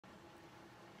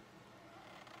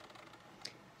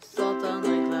Salt on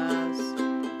the glass,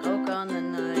 coke on the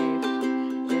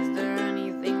knife. Is there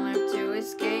anything left to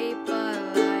escape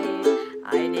alive?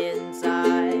 I didn't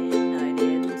sign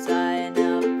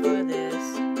up for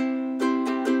this.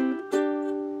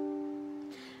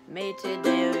 Made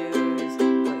today lose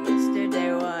what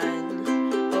yesterday won.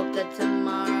 Hope that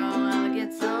tomorrow I'll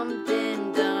get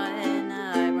something done.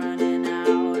 I'm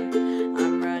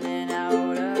running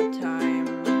out of time.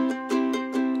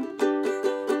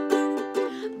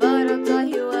 But I'll tell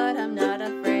you what, I'm not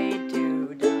afraid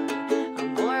to die.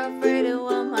 I'm more afraid of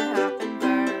what might happen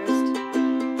first.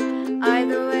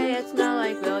 Either way, it's not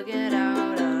like we'll get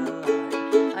out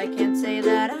alive. I can't say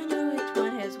that I know which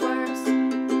one is worse.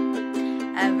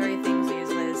 Everything's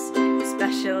useless,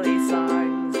 especially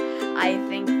songs. I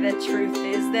think the truth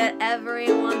is that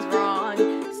everyone's wrong.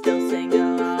 Still sing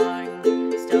along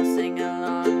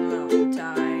all the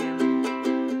time.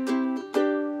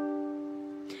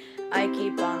 I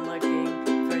keep on looking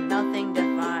for nothing to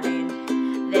find.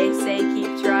 They say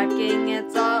keep tracking,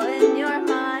 it's all in your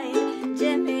mind.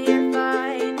 Jimmy, you're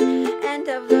fine. End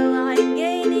of the line,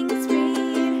 gaining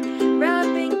speed,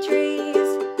 wrapping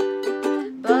trees.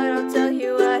 But I'll tell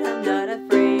you what, I'm not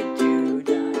afraid to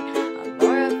die. I'm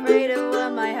more afraid of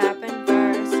what might happen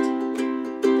first.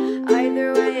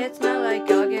 Either way, it's not like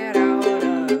I'll get out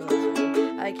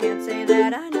alive. I can't say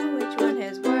that I know which one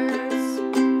is worse.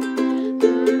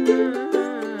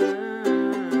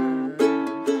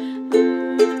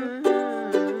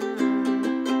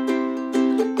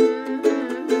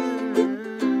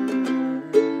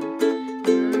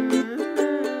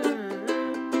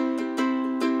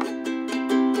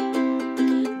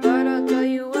 But I'll tell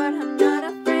you what, I'm not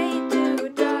afraid to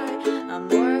die. I'm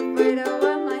more afraid of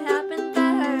what might happen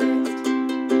first.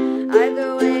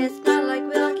 Either way, it's not like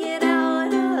we'll get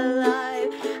out alive.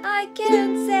 I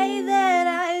can't say that